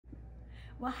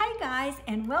Well, hey guys,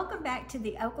 and welcome back to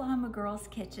the Oklahoma Girls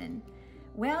Kitchen.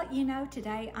 Well, you know,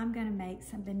 today I'm gonna make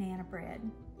some banana bread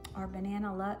or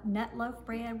banana nut loaf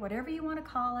bread, whatever you wanna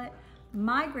call it.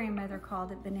 My grandmother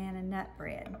called it banana nut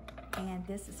bread. And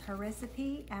this is her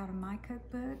recipe out of my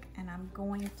cookbook, and I'm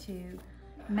going to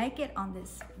make it on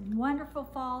this wonderful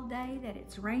fall day that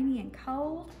it's rainy and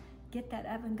cold. Get that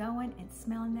oven going and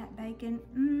smelling that bacon,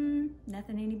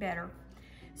 nothing any better.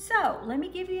 So let me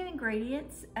give you the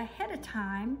ingredients ahead of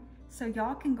time so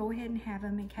y'all can go ahead and have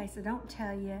them in case I don't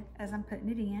tell you as I'm putting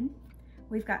it in.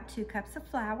 We've got 2 cups of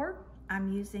flour. I'm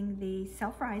using the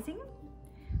self-rising.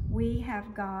 We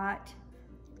have got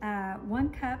 1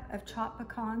 cup of chopped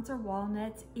pecans or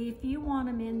walnuts. If you want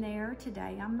them in there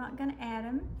today, I'm not gonna add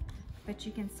them, but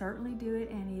you can certainly do it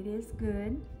and it is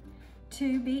good.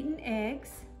 2 beaten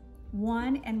eggs,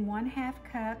 1 1/2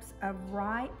 cups of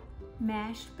ripe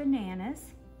mashed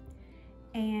bananas,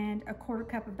 and 1/4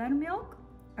 cup of buttermilk,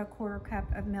 1/4 cup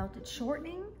of melted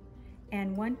shortening,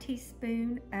 and 1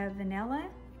 teaspoon of vanilla,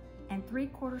 and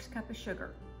 3/4 cup of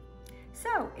sugar.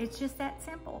 So it's just that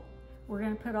simple. We're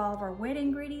gonna put all of our wet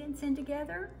ingredients in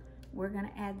together. We're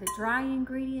gonna add the dry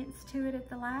ingredients to it at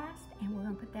the last, and we're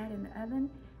gonna put that in the oven.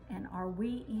 And are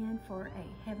we in for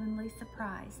a heavenly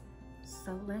surprise?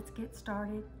 So let's get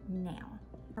started now.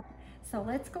 So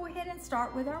let's go ahead and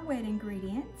start with our wet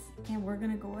ingredients. And we're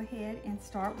gonna go ahead and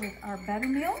start with our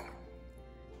buttermilk,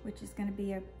 which is gonna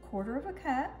be 1/4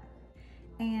 cup.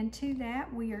 And to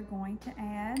that, we are going to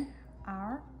add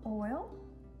our oil,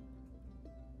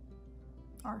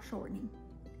 our shortening,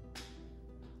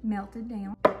 melted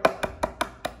down.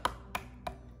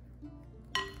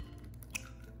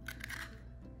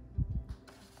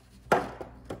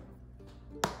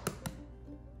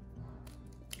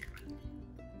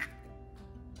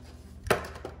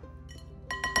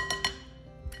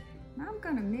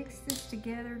 I'm gonna mix this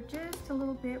together just a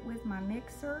little bit with my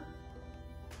mixer,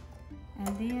 and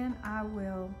then I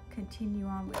will continue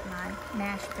on with my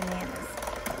mashed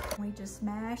bananas. We just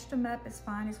mashed them up as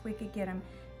fine as we could get them,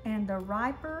 and the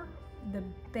riper, the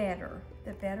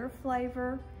better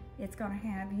flavor it's gonna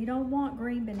have. You don't want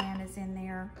green bananas in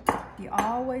there. You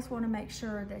always wanna make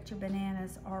sure that your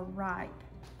bananas are ripe.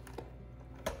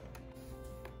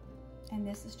 And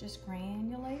this is just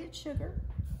granulated sugar.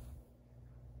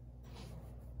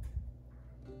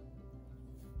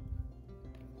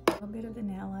 A little bit of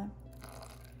vanilla.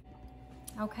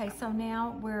 Okay, so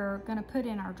now we're gonna put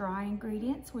in our dry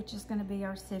ingredients, which is gonna be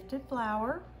our sifted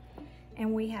flour.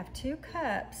 And we have 2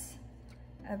 cups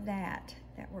of that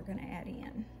we're gonna add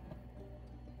in.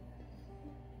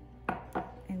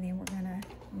 And then we're gonna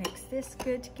mix this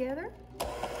good together.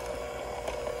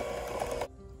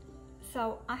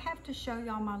 So I have to show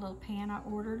y'all my little pan I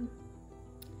ordered,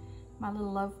 my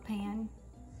little loaf pan.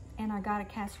 And I got a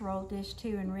casserole dish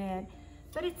too in red.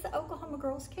 But it's the Oklahoma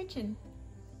Girls Kitchen.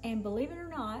 And believe it or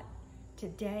not,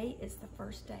 today is the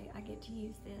first day I get to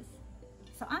use this.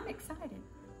 So I'm excited.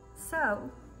 So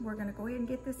we're gonna go ahead and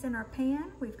get this in our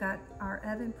pan. We've got our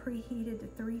oven preheated to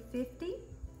 350.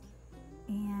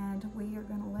 And we are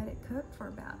gonna let it cook for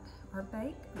about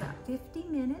 50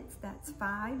 minutes. That's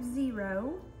 50.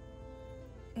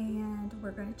 And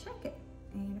we're gonna check it.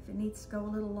 And if it needs to go a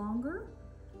little longer,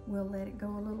 we'll let it go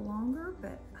a little longer,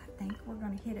 but I think we're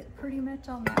gonna hit it pretty much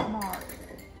on that mark.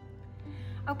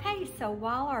 Okay, so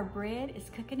while our bread is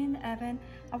cooking in the oven,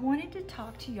 I wanted to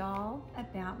talk to y'all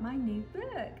about my new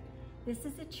book. This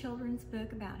is a children's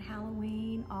book about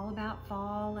Halloween, all about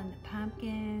fall and the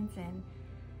pumpkins and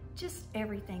just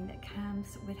everything that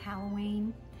comes with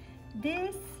Halloween.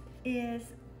 This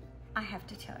is, I have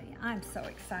to tell you, I'm so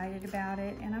excited about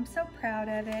it and I'm so proud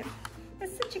of it.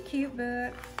 It's such a cute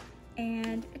book.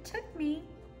 And it took me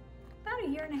about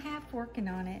 1.5 years working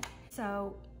on it.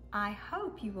 So I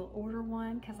hope you will order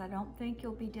one because I don't think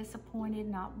you'll be disappointed,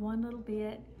 not one little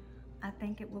bit. I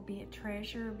think it will be a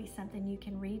treasure. It'll be something you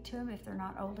can read to them if they're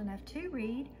not old enough to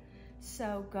read.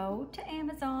 So go to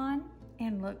Amazon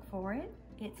and look for it.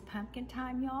 It's Pumpkin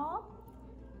Time, y'all,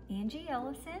 Angie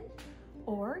Ellison,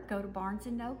 or go to Barnes &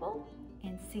 Noble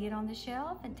and see it on the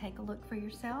shelf and take a look for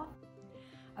yourself.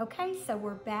 Okay, so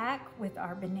we're back with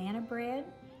our banana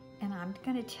bread, and I'm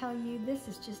gonna tell you, this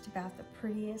is just about the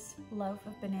prettiest loaf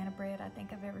of banana bread I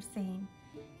think I've ever seen.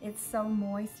 It's so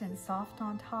moist and soft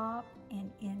on top and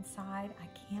inside. I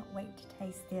can't wait to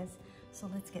taste this. So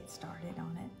let's get started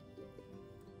on it.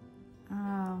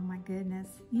 Oh my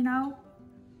goodness. You know,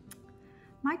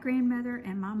 my grandmother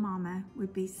and my mama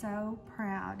would be so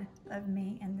proud of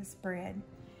me and this bread.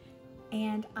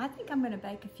 And I think I'm gonna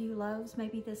bake a few loaves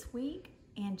maybe this week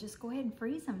and just go ahead and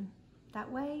freeze them.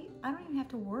 That way, I don't even have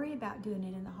to worry about doing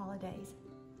it in the holidays.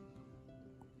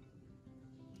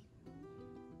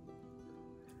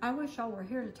 I wish y'all were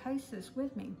here to taste this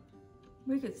with me.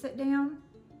 We could sit down,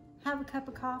 have a cup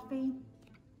of coffee,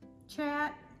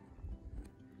 chat.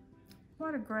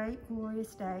 What a great,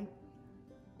 glorious day.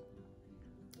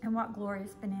 And what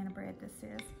glorious banana bread this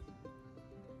is.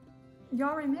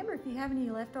 Y'all remember, if you have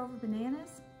any leftover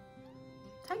bananas,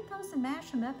 take those and mash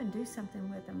them up and do something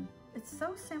with them. It's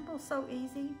so simple, so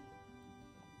easy.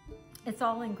 It's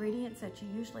all ingredients that you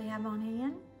usually have on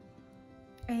hand.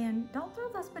 And don't throw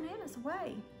those bananas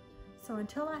away. So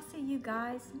until I see you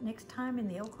guys next time in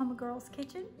the Oklahoma Girls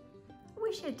Kitchen, I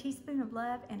wish you a teaspoon of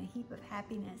love and a heap of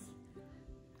happiness.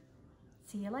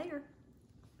 See you later.